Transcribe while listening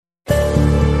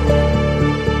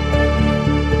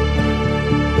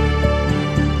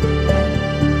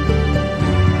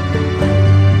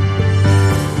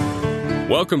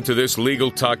Welcome to this Legal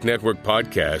Talk Network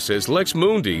podcast as Lex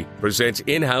Mundi presents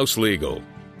In-House Legal,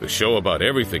 the show about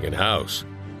everything in-house.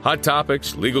 Hot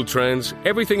topics, legal trends,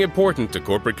 everything important to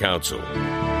corporate counsel.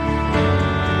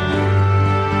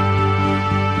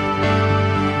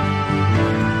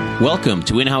 Welcome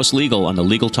to In-House Legal on the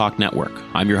Legal Talk Network.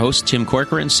 I'm your host, Tim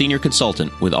Corcoran, Senior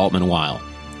Consultant with Altman Weil.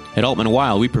 At Altman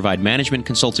Weil, we provide management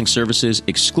consulting services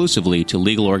exclusively to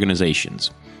legal organizations.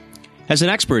 As an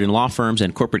expert in law firms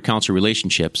and corporate counsel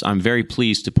relationships, I'm very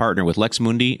pleased to partner with Lex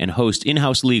Mundi and host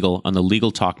In-House Legal on the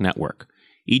Legal Talk Network.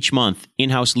 Each month,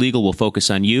 In-House Legal will focus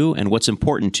on you and what's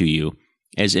important to you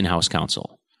as in-house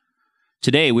counsel.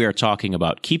 Today, we are talking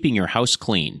about keeping your house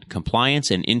clean, compliance,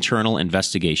 and internal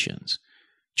investigations.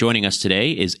 Joining us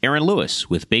today is Erin Lewis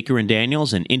with Baker &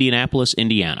 Daniels in Indianapolis,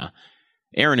 Indiana.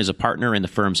 Erin is a partner in the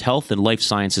firm's health and life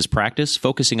sciences practice,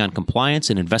 focusing on compliance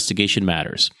and investigation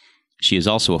matters. She is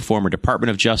also a former Department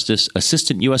of Justice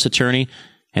Assistant U.S. Attorney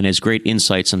and has great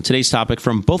insights on today's topic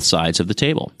from both sides of the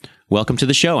table. Welcome to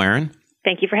the show, Erin.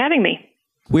 Thank you for having me.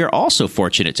 We are also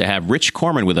fortunate to have Rich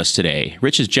Korman with us today.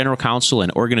 Rich is General Counsel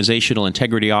and Organizational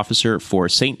Integrity Officer for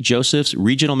St. Joseph's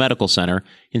Regional Medical Center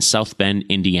in South Bend,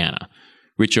 Indiana.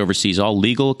 Rich oversees all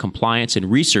legal, compliance, and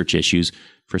research issues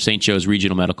for St. Joe's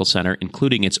Regional Medical Center,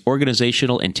 including its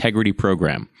Organizational Integrity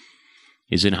Program.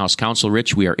 As in-house counsel,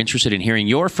 Rich, we are interested in hearing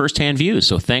your firsthand views,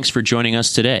 so thanks for joining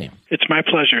us today. It's my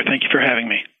pleasure. Thank you for having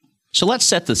me. So let's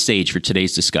set the stage for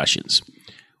today's discussions.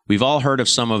 We've all heard of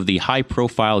some of the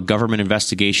high-profile government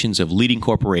investigations of leading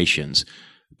corporations,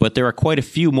 but there are quite a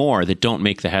few more that don't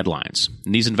make the headlines.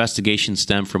 And these investigations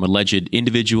stem from alleged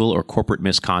individual or corporate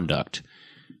misconduct.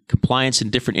 Compliance in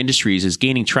different industries is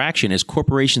gaining traction as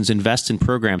corporations invest in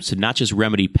programs to not just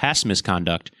remedy past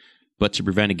misconduct, but to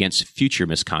prevent against future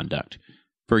misconduct.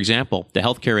 For example, the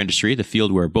healthcare industry, the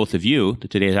field where both of you, the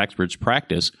today's experts,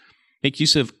 practice, make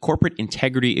use of corporate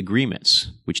integrity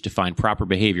agreements, which define proper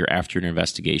behavior after an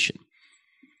investigation.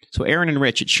 So Erin and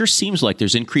Rich, it sure seems like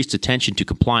there's increased attention to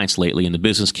compliance lately in the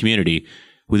business community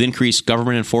with increased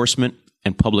government enforcement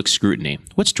and public scrutiny.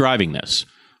 What's driving this?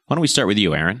 Why don't we start with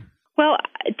you, Erin? Well,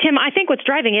 Tim, I think what's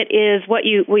driving it is what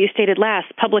you stated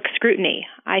last, public scrutiny.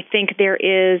 I think there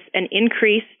is an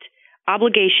increased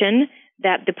obligation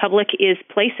that the public is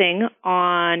placing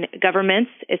on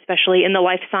governments, especially in the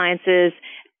life sciences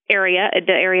area,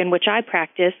 the area in which I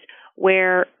practice,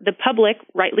 where the public,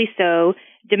 rightly so,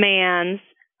 demands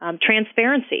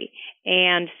transparency.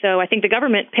 And so I think the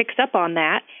government picks up on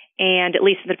that, and at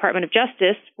least in the Department of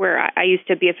Justice, where I used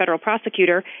to be a federal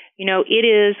prosecutor, it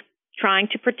is trying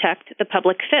to protect the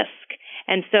public fisc.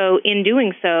 And so in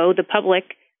doing so, the public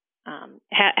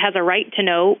has a right to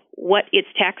know what its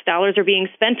tax dollars are being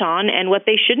spent on and what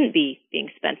they shouldn't be being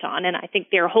spent on. And I think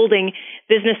they're holding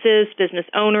businesses, business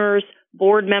owners,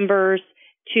 board members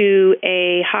to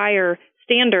a higher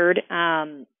standard,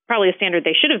 probably a standard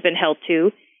they should have been held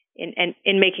to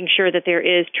in making sure that there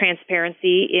is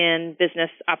transparency in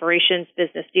business operations,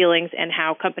 business dealings, and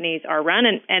how companies are run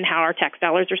and how our tax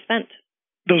dollars are spent.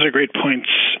 Those are great points,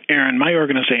 Erin. My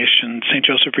organization, St.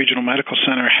 Joseph Regional Medical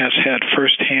Center, has had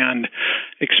firsthand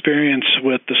experience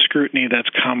with the scrutiny that's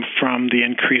come from the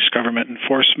increased government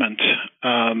enforcement.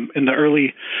 In the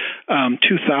early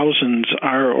 2000s,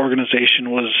 our organization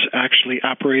was actually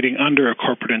operating under a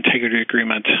corporate integrity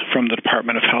agreement from the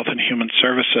Department of Health and Human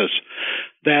Services.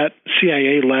 That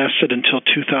CIA lasted until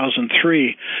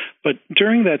 2003, but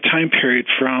during that time period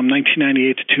from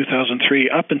 1998 to 2003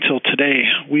 up until today,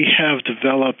 we have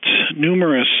developed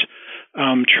numerous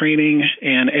training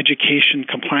and education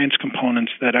compliance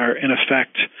components that are in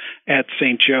effect at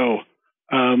St. Joe.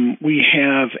 We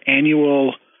have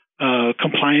annual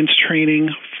compliance training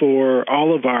for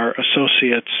all of our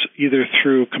associates, either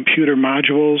through computer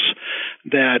modules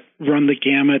that run the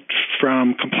gamut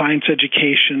from compliance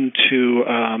education to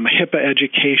HIPAA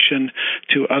education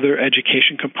to other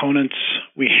education components.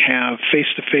 We have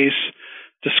face-to-face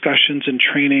discussions and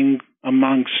training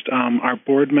amongst our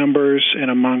board members and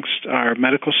amongst our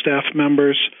medical staff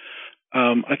members.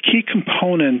 A key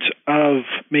component of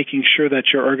making sure that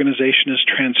your organization is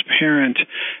transparent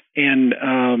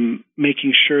and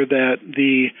making sure that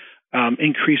the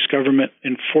increased government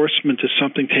enforcement is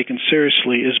something taken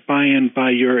seriously is buy-in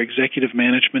by your executive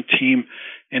management team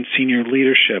and senior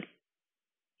leadership.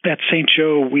 At St.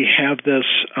 Joe, we have this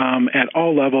at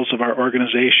all levels of our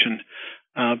organization.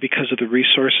 Because of the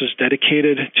resources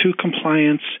dedicated to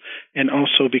compliance and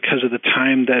also because of the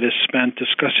time that is spent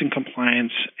discussing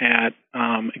compliance at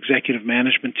executive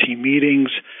management team meetings,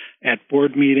 at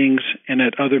board meetings, and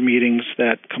at other meetings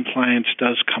that compliance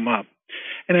does come up.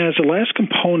 And as a last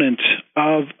component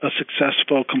of a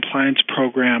successful compliance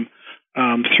program,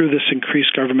 through this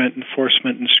increased government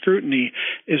enforcement and scrutiny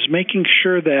is making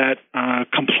sure that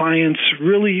compliance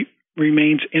really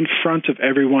remains in front of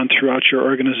everyone throughout your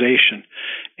organization.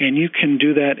 And you can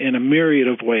do that in a myriad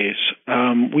of ways.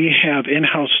 We have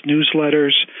in-house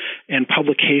newsletters and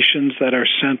publications that are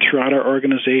sent throughout our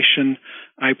organization.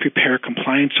 I prepare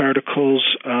compliance articles.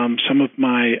 Some of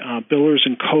my billers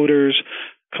and coders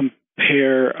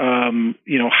compare,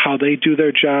 how they do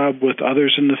their job with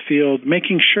others in the field,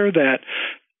 making sure that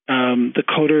the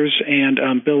coders and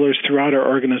billers throughout our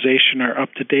organization are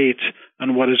up to date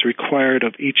on what is required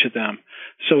of each of them.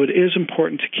 So it is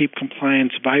important to keep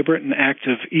compliance vibrant and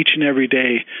active each and every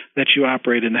day that you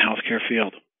operate in the healthcare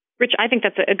field. Rich, I think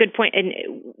that's a good point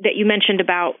that you mentioned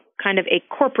about kind of a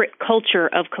corporate culture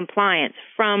of compliance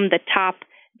from the top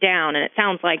down. And it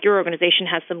sounds like your organization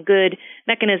has some good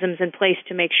mechanisms in place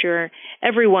to make sure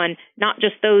everyone, not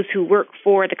just those who work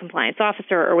for the compliance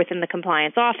officer or within the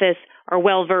compliance office, are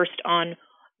well versed on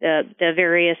the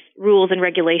various rules and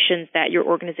regulations that your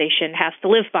organization has to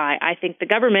live by. I think the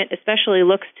government especially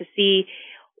looks to see,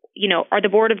 are the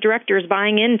board of directors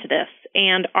buying into this?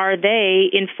 And are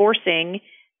they enforcing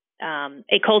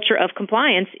a culture of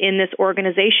compliance in this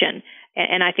organization?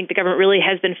 And I think the government really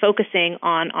has been focusing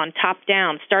on top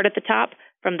down, start at the top,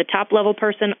 from the top level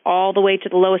person all the way to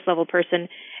the lowest level person.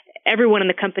 Everyone in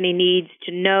the company needs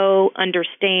to know,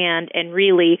 understand, and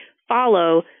really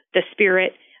follow the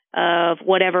spirit of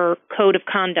whatever code of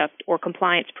conduct or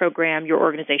compliance program your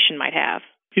organization might have.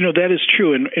 That is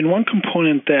true. And one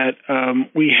component that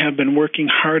we have been working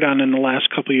hard on in the last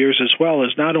couple of years as well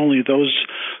is not only those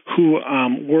who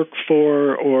work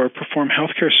for or perform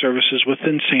healthcare services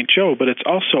within St. Joe, but it's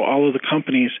also all of the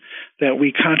companies that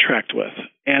we contract with.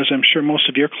 As I'm sure most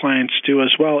of your clients do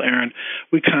as well, Erin,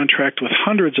 we contract with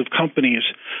hundreds of companies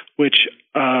which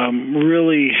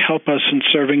really help us in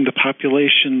serving the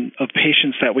population of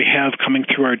patients that we have coming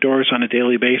through our doors on a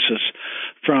daily basis,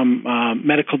 from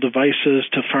medical devices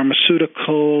to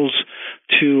pharmaceuticals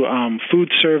to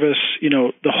food service,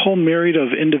 the whole myriad of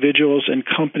individuals and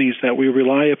companies that we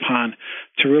rely upon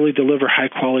to really deliver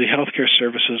high-quality healthcare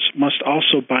services must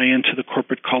also buy into the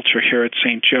corporate culture here at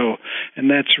St. Joe. And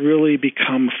that's really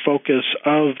become focus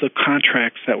of the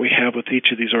contracts that we have with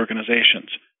each of these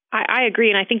organizations. I agree,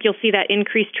 and I think you'll see that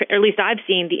increased, or at least I've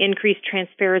seen the increased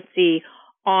transparency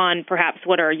on perhaps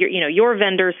what are your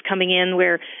vendors coming in,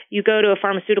 where you go to a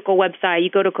pharmaceutical website, you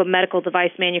go to a medical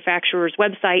device manufacturer's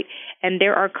website, and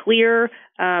there are clear,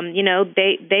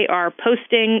 they are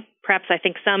posting, perhaps I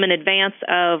think some in advance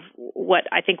of what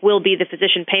I think will be the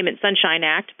Physician Payment Sunshine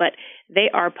Act, but they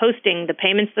are posting the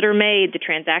payments that are made, the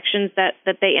transactions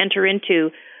that they enter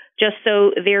into, just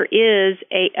so there is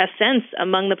a sense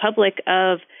among the public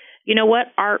of,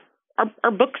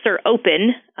 our books are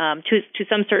open to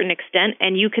some certain extent,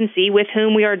 and you can see with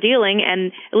whom we are dealing,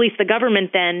 and at least the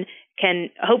government then can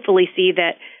hopefully see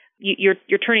that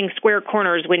you're turning square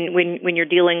corners when you're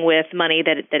dealing with money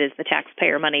that is the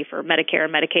taxpayer money for Medicare,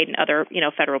 Medicaid, and other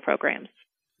federal programs.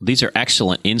 These are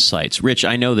excellent insights. Rich,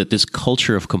 I know that this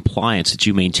culture of compliance that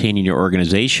you maintain in your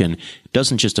organization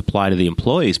doesn't just apply to the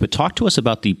employees, but talk to us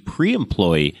about the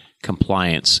pre-employee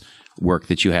compliance work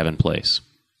that you have in place.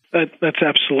 That's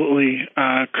absolutely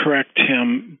correct,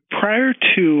 Tim. Prior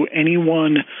to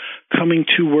anyone coming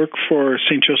to work for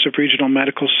St. Joseph Regional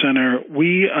Medical Center,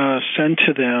 we send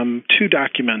to them two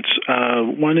documents.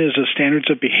 One is a standards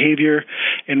of behavior,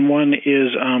 and one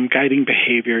is guiding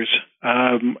behaviors.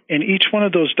 And each one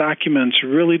of those documents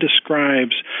really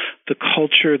describes the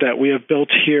culture that we have built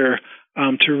here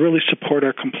to really support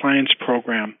our compliance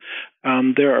program.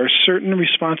 There are certain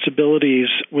responsibilities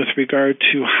with regard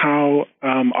to how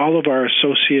all of our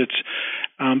associates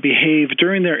behave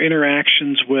during their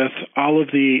interactions with all of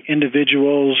the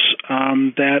individuals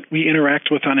that we interact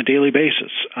with on a daily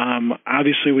basis.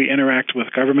 Obviously, we interact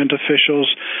with government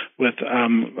officials, with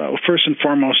first and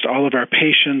foremost all of our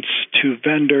patients, to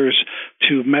vendors,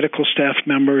 to medical staff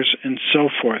members, and so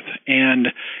forth. And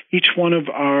each one of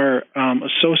our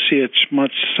associates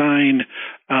must sign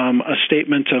a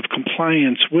statement of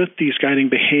compliance with these guiding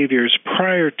behaviors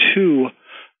prior to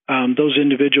those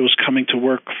individuals coming to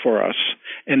work for us.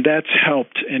 And that's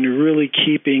helped in really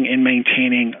keeping and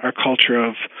maintaining our culture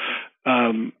of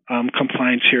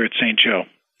compliance here at St. Joe.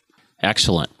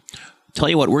 Excellent. Tell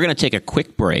you what, we're going to take a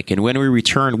quick break, and when we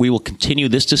return, we will continue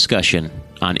this discussion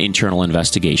on internal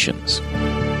investigations.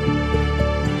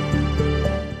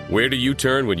 Where do you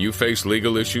turn when you face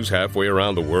legal issues halfway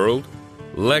around the world?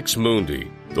 Lex Mundi,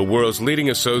 the world's leading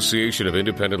association of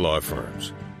independent law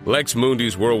firms. Lex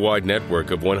Mundi's worldwide network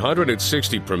of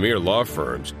 160 premier law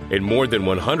firms in more than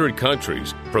 100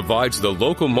 countries provides the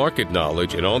local market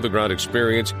knowledge and on-the-ground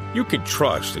experience you can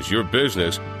trust as your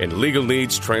business and legal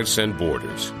needs transcend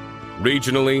borders.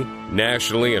 Regionally,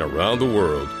 nationally, and around the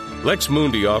world, Lex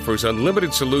Mundi offers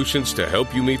unlimited solutions to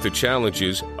help you meet the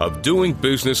challenges of doing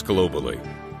business globally.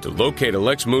 To locate a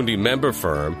Lex Mundi member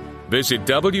firm, visit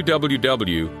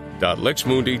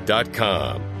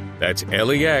www.lexmundi.com. That's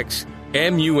LEXMUNDI.com.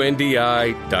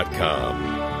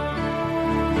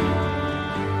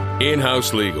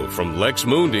 In-house Legal from Lex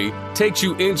Mundi takes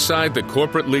you inside the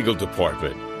corporate legal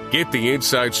department. Get the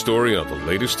inside story on the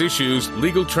latest issues,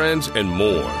 legal trends, and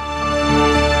more.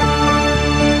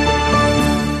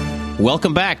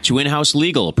 Welcome back to In-House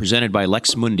Legal, presented by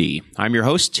Lex Mundi. I'm your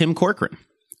host, Tim Corcoran.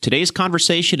 Today's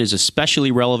conversation is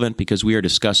especially relevant because we are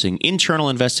discussing internal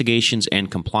investigations and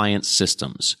compliance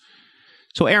systems.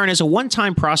 So, Erin, as a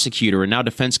one-time prosecutor and now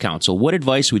defense counsel, what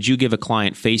advice would you give a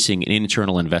client facing an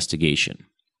internal investigation?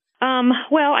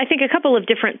 Well, I think a couple of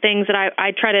different things that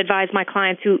I try to advise my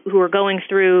clients who are going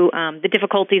through the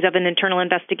difficulties of an internal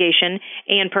investigation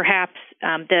and perhaps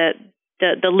the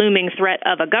looming threat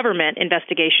of a government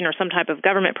investigation or some type of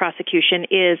government prosecution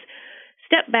is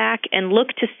step back and look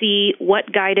to see what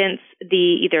guidance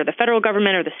either the federal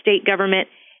government or the state government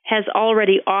has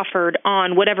already offered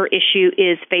on whatever issue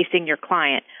is facing your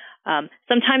client.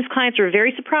 Sometimes clients are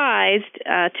very surprised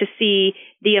to see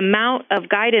the amount of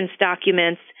guidance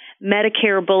documents,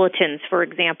 Medicare bulletins, for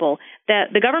example,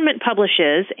 that the government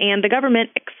publishes, and the government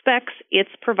expects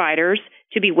its providers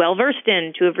to be well-versed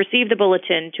in, to have received the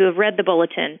bulletin, to have read the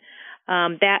bulletin.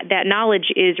 That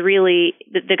knowledge is really,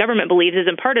 the government believes, is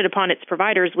imparted upon its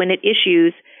providers when it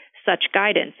issues such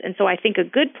guidance. And so I think a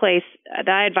good place that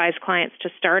I advise clients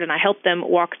to start, and I help them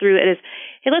walk through it, is,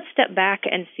 hey, let's step back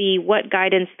and see what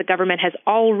guidance the government has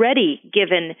already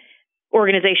given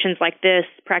organizations like this,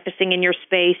 practicing in your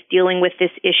space, dealing with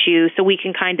this issue, so we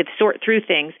can kind of sort through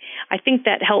things. I think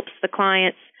that helps the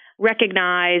clients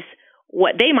recognize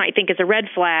what they might think is a red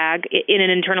flag in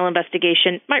an internal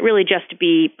investigation might really just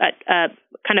be a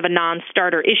kind of a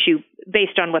non-starter issue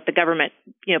based on what the government,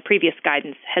 previous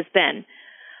guidance has been.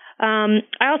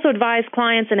 I also advise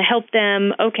clients and help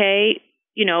them,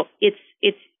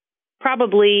 it's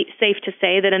probably safe to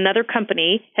say that another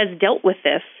company has dealt with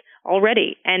this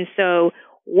already. And so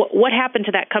what happened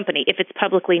to that company if it's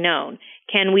publicly known?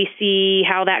 Can we see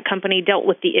how that company dealt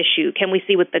with the issue? Can we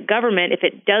see with the government, if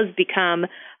it does become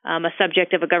a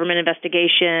subject of a government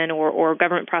investigation or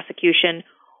government prosecution,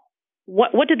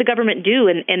 what did the government do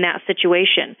in that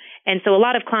situation? And so a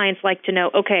lot of clients like to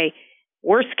know, okay,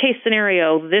 worst case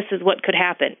scenario, this is what could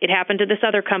happen. It happened to this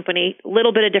other company, a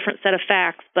little bit of different set of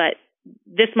facts, but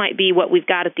this might be what we've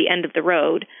got at the end of the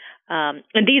road.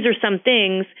 And these are some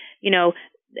things,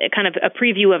 kind of a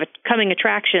preview of coming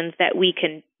attractions that we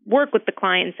can work with the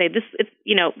client and say,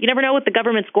 you never know what the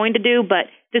government's going to do, but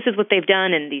this is what they've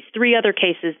done in these three other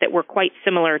cases that were quite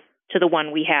similar to the one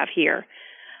we have here.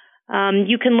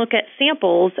 You can look at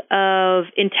samples of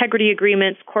integrity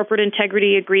agreements, corporate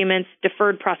integrity agreements,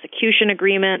 deferred prosecution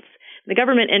agreements. The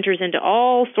government enters into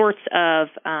all sorts of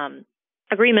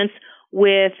agreements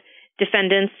with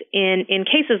defendants in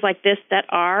cases like this that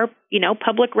are,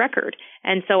 public record.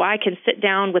 And so I can sit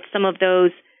down with some of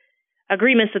those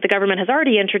agreements that the government has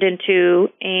already entered into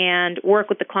and work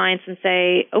with the clients and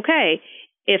say, okay,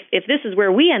 if this is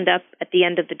where we end up at the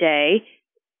end of the day,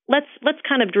 let's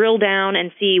kind of drill down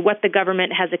and see what the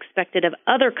government has expected of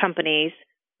other companies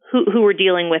who are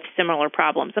dealing with similar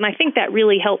problems. And I think that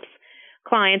really helps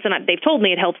clients, and they've told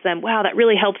me it helps them. Wow, that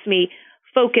really helps me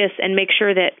focus and make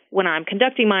sure that when I'm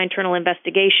conducting my internal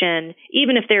investigation,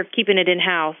 even if they're keeping it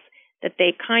in-house, that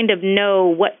they kind of know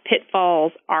what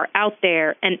pitfalls are out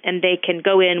there and they can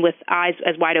go in with eyes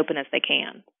as wide open as they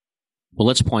can. Well,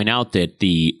 let's point out that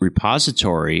the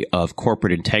repository of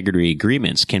corporate integrity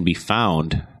agreements can be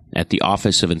found at the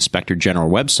Office of Inspector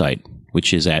General website,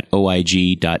 which is at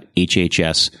oig.hhs.gov.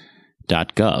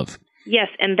 Yes,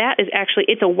 and that is actually,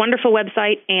 it's a wonderful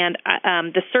website, and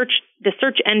the search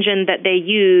engine that they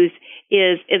use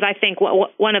is I think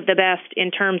one of the best in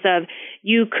terms of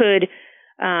you could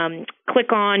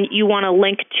click on, you want to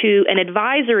link to an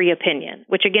advisory opinion,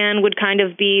 which again would kind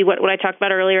of be what I talked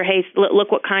about earlier. Hey, look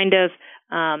what kind of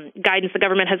guidance the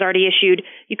government has already issued.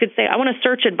 You could say, I want to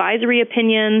search advisory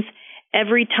opinions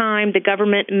every time the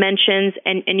government mentions,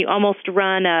 and you almost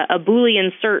run a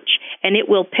Boolean search, and it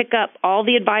will pick up all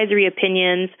the advisory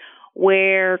opinions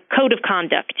where code of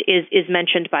conduct is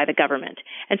mentioned by the government.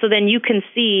 And so then you can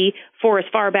see for as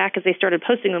far back as they started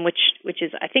posting them, which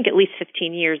is I think at least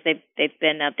 15 years,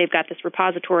 they've got this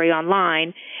repository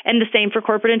online, and the same for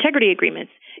corporate integrity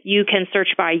agreements. You can search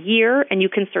by year and you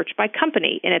can search by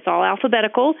company, and it's all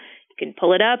alphabetical. You can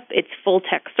pull it up. It's full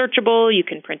text searchable. You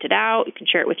can print it out. You can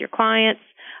share it with your clients.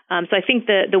 So I think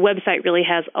the website really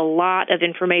has a lot of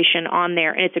information on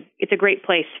there, and it's a great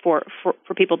place for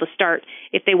people to start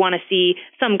if they want to see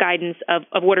some guidance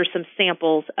of what are some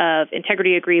samples of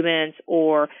integrity agreements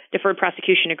or deferred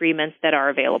prosecution agreements that are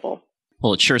available.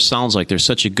 Well, it sure sounds like there's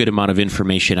such a good amount of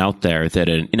information out there that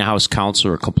an in-house counsel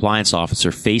or compliance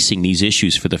officer facing these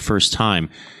issues for the first time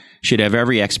should have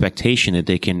every expectation that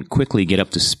they can quickly get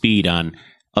up to speed on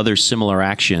other similar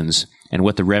actions and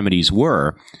what the remedies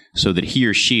were, so that he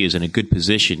or she is in a good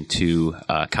position to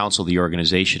counsel the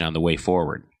organization on the way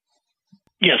forward.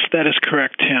 Yes, that is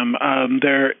correct, Tim.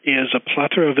 There is a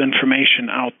plethora of information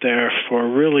out there for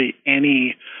really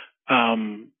any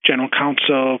general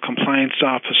counsel, compliance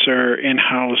officer,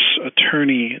 in-house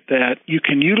attorney that you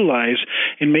can utilize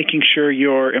in making sure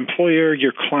your employer,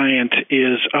 your client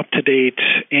is up to date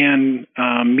and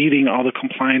meeting all the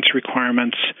compliance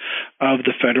requirements of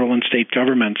the federal and state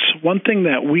governments. One thing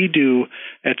that we do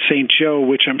at St. Joe,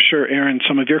 which I'm sure, Erin,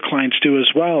 some of your clients do as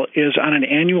well, is on an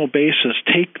annual basis,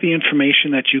 take the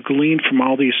information that you glean from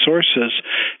all these sources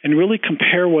and really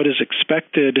compare what is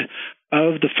expected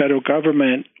of the federal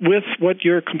government with what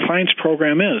your compliance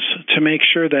program is to make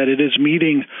sure that it is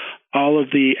meeting all of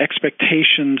the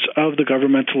expectations of the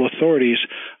governmental authorities,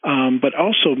 but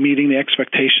also meeting the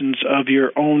expectations of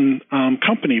your own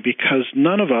company, because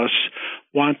none of us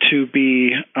want to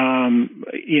be,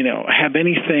 have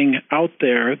anything out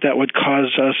there that would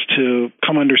cause us to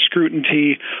come under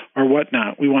scrutiny or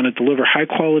whatnot. We want to deliver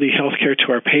high-quality health care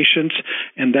to our patients,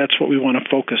 and that's what we want to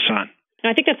focus on.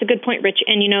 I think that's a good point, Rich.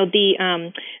 And,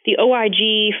 the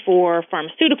OIG for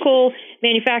pharmaceutical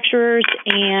manufacturers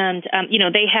and,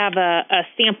 they have a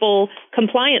sample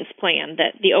compliance plan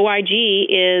that the OIG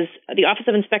is the Office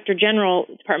of Inspector General,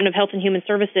 Department of Health and Human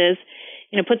Services,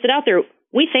 puts it out there.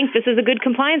 We think this is a good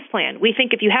compliance plan. We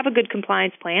think if you have a good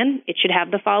compliance plan, it should have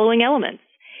the following elements.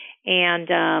 And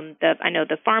I know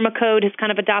the Pharma Code has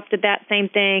kind of adopted that same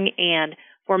thing, and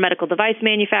for medical device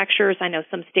manufacturers, I know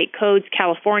some state codes,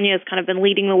 California has kind of been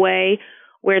leading the way,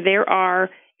 where there are,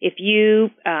 if you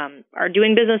are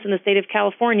doing business in the state of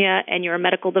California and you're a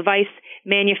medical device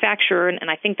manufacturer, and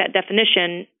I think that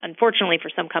definition, unfortunately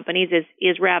for some companies,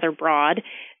 is rather broad,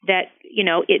 that,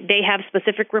 they have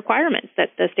specific requirements that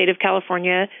the state of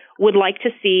California would like to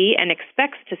see and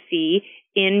expects to see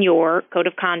in your code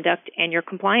of conduct and your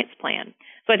compliance plan.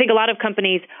 So I think a lot of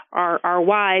companies are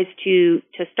wise to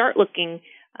start looking,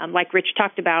 like Rich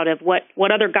talked about, of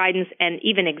what other guidance and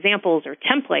even examples or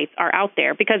templates are out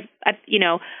there, because you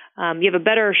have a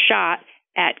better shot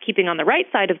at keeping on the right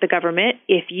side of the government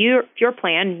if your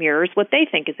plan mirrors what they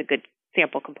think is a good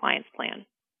sample compliance plan.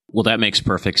 Well, that makes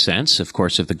perfect sense. Of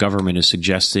course, if the government is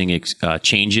suggesting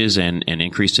changes and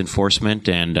increased enforcement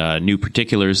and new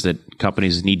particulars that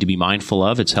companies need to be mindful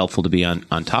of, it's helpful to be on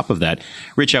top of that.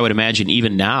 Rich, I would imagine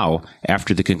even now,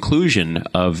 after the conclusion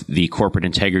of the corporate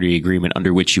integrity agreement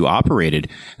under which you operated,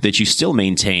 that you still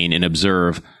maintain and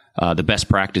observe the best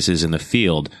practices in the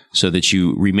field so that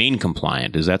you remain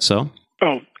compliant. Is that so?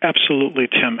 Oh, absolutely,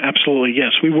 Tim. Absolutely,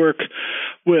 yes. We work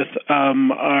with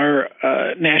our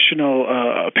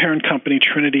national parent company,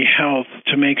 Trinity Health,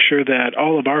 to make sure that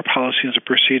all of our policies and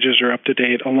procedures are up to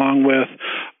date, along with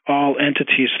all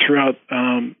entities throughout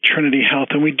Trinity Health.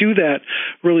 And we do that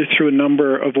really through a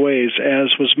number of ways. As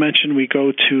was mentioned, we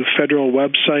go to federal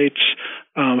websites,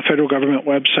 federal government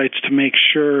websites, to make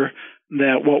sure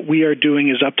that what we are doing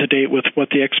is up to date with what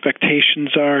the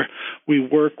expectations are. We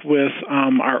work with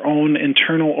our own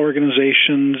internal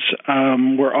organizations.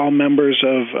 We're all members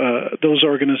of those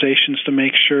organizations to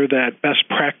make sure that best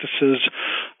practices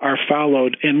are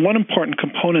followed. And one important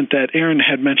component that Erin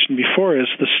had mentioned before is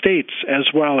the states as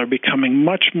well are becoming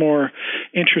much more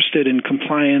interested in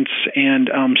compliance and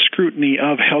scrutiny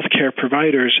of healthcare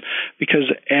providers,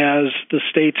 because as the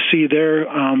states see their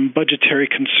budgetary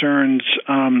concerns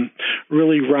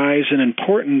really rise in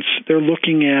importance, they're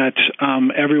looking at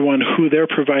everyone who they're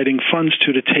providing funds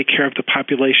to take care of the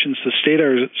populations the state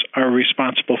are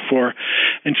responsible for.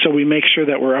 And so we make sure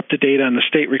that we're up to date on the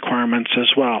state requirements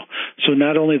as well. So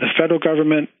not only the federal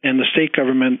government and the state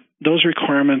government, those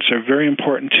requirements are very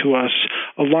important to us,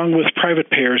 along with private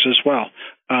payers as well.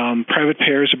 Private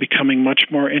payers are becoming much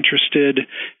more interested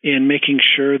in making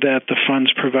sure that the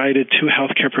funds provided to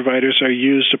healthcare providers are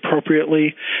used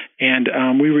appropriately, and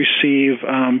we receive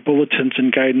bulletins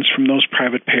and guidance from those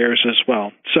private payers as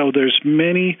well. So there's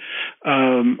many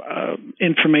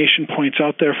information points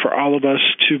out there for all of us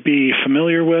to be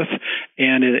familiar with,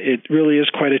 and it really is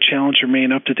quite a challenge to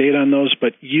remain up to date on those,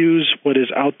 but use what is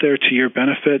out there to your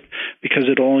benefit because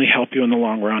it'll only help you in the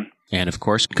long run. And, of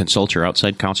course, consult your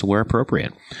outside counsel where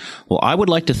appropriate. Well, I would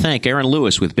like to thank Erin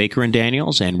Lewis with Baker &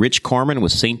 Daniels and Rich Korman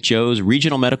with St. Joe's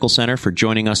Regional Medical Center for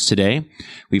joining us today.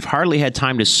 We've hardly had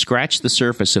time to scratch the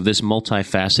surface of this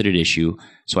multifaceted issue,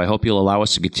 so I hope you'll allow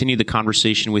us to continue the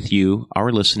conversation with you,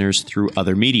 our listeners, through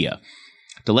other media.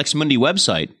 The Lex Mundi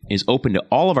website is open to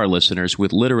all of our listeners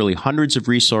with literally hundreds of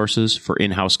resources for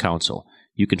in-house counsel.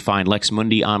 You can find Lex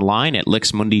Mundi online at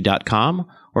lexmundi.com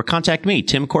or contact me,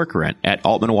 Tim Corcoran, at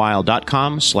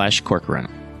altmanwile.com/Corcoran.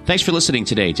 Thanks for listening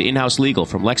today to In-House Legal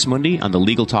from Lex Mundi on the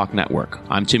Legal Talk Network.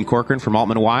 I'm Tim Corcoran from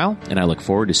Altman Weil, and I look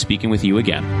forward to speaking with you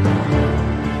again.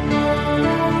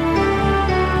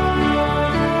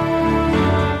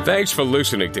 Thanks for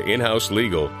listening to In-House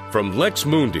Legal from Lex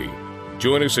Mundi.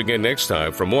 Join us again next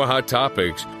time for more hot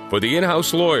topics for the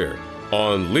in-house lawyer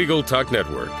on Legal Talk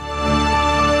Network.